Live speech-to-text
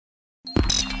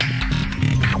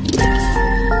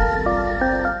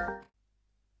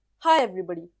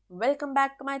everybody, welcome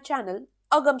back to my channel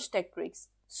Agam's Tech Tricks.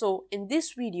 So in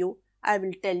this video, I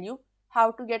will tell you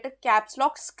how to get a caps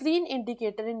lock screen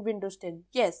indicator in Windows 10.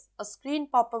 Yes, a screen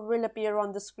pop-up will appear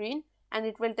on the screen and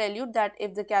it will tell you that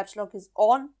if the caps lock is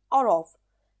on or off.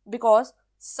 Because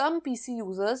some PC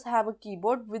users have a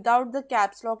keyboard without the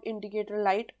caps lock indicator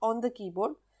light on the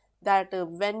keyboard, that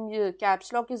when your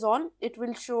caps lock is on, it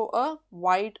will show a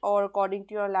white, or according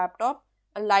to your laptop,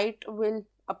 a light will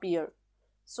appear.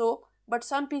 So, but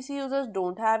some PC users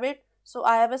don't have it, so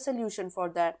I have a solution for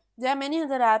that. There are many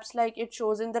other apps, like it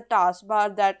shows in the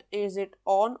taskbar that is it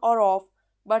on or off,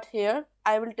 but here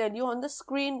I will tell you on the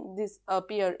screen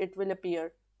it will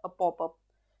appear a pop-up.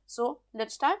 So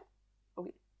let's start.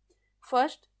 Okay.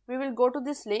 First, we will go to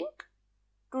this link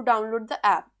to download the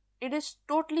app. It is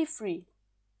totally free.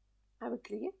 I will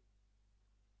click it.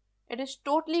 It is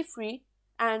totally free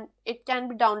and it can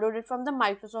be downloaded from the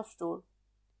Microsoft Store.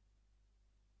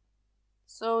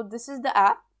 So this is the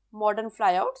app, Modern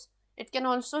Flyouts. It can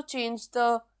also change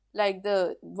the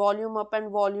volume up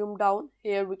and volume down.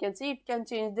 Here we can see it can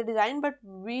change the design, but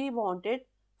we want it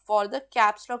for the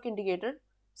caps lock indicator.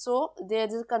 So there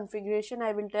is a configuration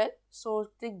I will tell. So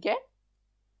click get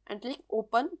and click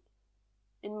open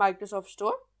in Microsoft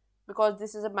Store, because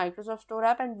this is a Microsoft Store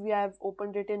app and we have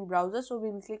opened it in browser. So we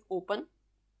will click open.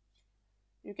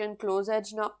 You can close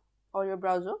Edge now or your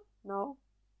browser now.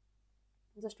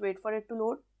 Just wait for it to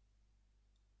load.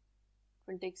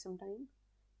 It will take some time.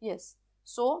 Yes,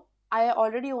 so I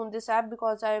already own this app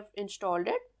because I have installed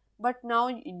it, but now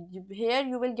here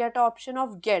you will get an option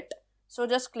of get. So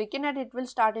just click in and it will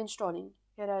start installing.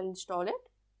 Here I'll install it.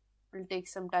 It will take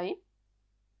some time.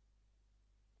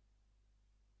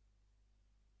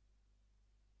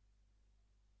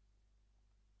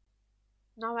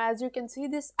 Now as you can see,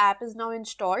 this app is now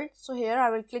installed. So here I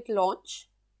will click launch.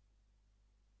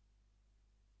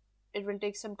 It will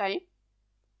take some time.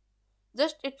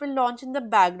 Just it will launch in the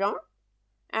background,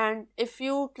 and if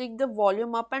you click the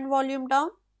volume up and volume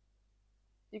down,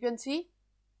 you can see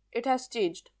it has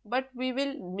changed, but we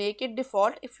will make it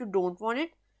default if you don't want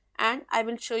it. And I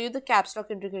will show you the caps lock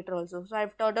indicator also. So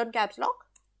I've turned on caps lock.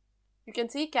 You can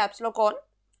see caps lock on,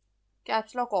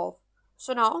 caps lock off.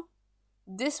 So now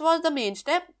this was the main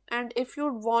step, and if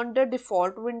you want the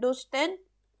default Windows 10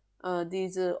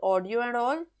 these audio and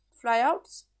all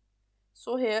flyouts,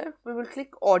 so here we will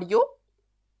click audio.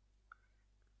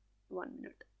 1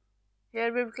 minute.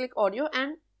 Here we will click audio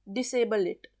and disable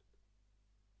it,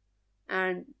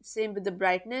 and same with the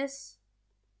brightness,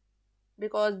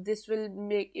 because this will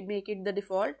make it the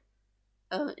default.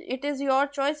 It is your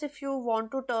choice if you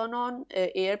want to turn on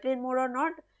airplane mode or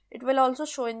not. It will also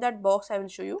show in that box. I will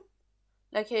show you.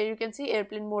 Like here you can see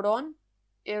airplane mode on,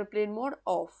 airplane mode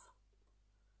off.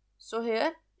 So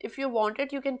here if you want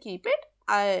it, you can keep it.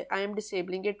 I am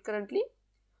disabling it currently.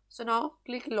 So now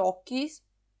click lock keys,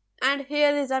 and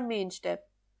here is our main step.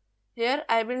 Here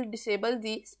I will disable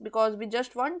these because we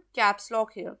just want caps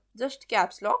lock here, just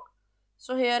caps lock.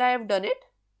 So here I have done it,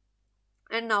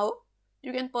 and now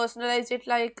you can personalize it,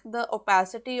 like the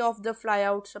opacity of the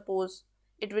flyout. Suppose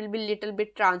it will be little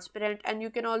bit transparent, and you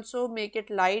can also make it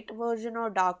light version or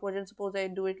dark version. Suppose I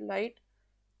do it light,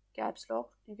 caps lock,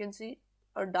 you can see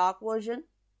a dark version,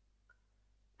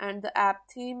 and the app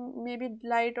theme may be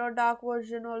light or dark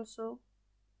version also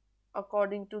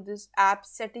according to this app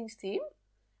settings theme.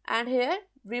 And here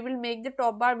we will make the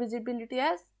top bar visibility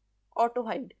as auto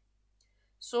hide.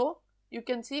 So you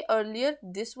can see earlier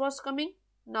this was coming,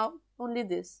 now only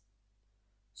this.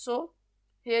 So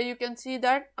here you can see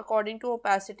that according to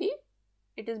opacity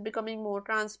it is becoming more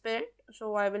transparent.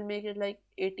 So I will make it like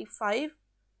 85,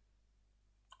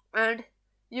 and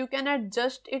you can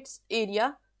adjust its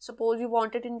area. Suppose you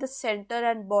want it in the center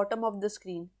and bottom of the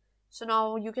screen. So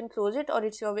now you can close it, or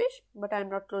it's your wish, but I am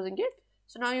not closing it.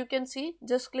 So now you can see,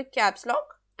 just click caps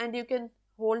lock and you can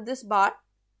hold this bar,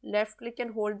 left click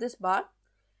and hold this bar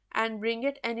and bring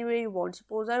it anywhere you want.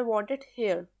 Suppose I want it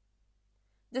here.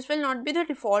 This will not be the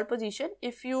default position.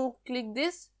 If you click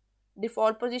this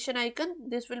default position icon,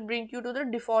 this will bring you to the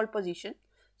default position.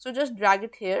 So just drag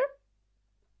it here,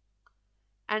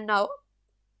 and now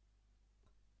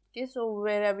okay, so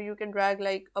wherever you can drag,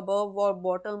 like above or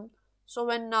bottom. So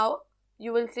when now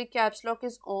you will click caps lock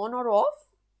is on or off,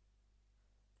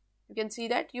 you can see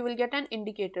that you will get an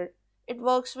indicator. It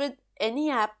works with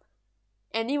any app,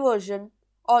 any version,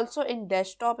 also in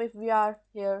desktop. If we are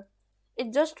here,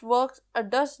 it just works. It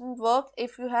doesn't work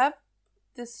if you have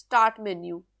this start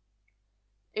menu.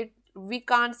 We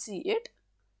can't see it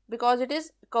because it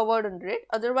is covered under it.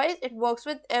 Otherwise it works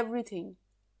with everything.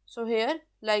 So here,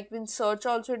 like in search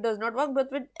also it does not work, but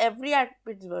with every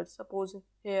at-bits word, suppose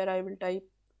here I will type,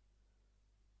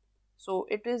 so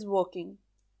it is working.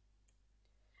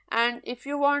 And if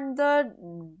you want the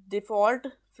default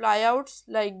flyouts,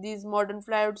 like these modern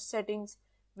flyout settings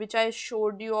which I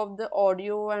showed you of the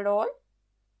audio and all,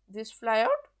 this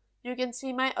flyout, you can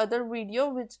see my other video,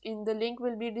 which in the link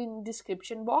will be in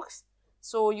description box,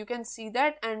 so you can see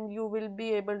that and you will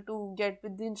be able to get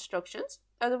with the instructions.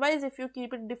 Otherwise, if you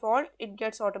keep it default, it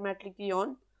gets automatically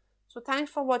on. So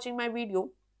thanks for watching my video.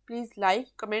 Please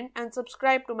like, comment and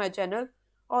subscribe to my channel.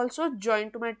 Also join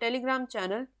to my telegram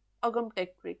channel, Agam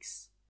Tech Tricks.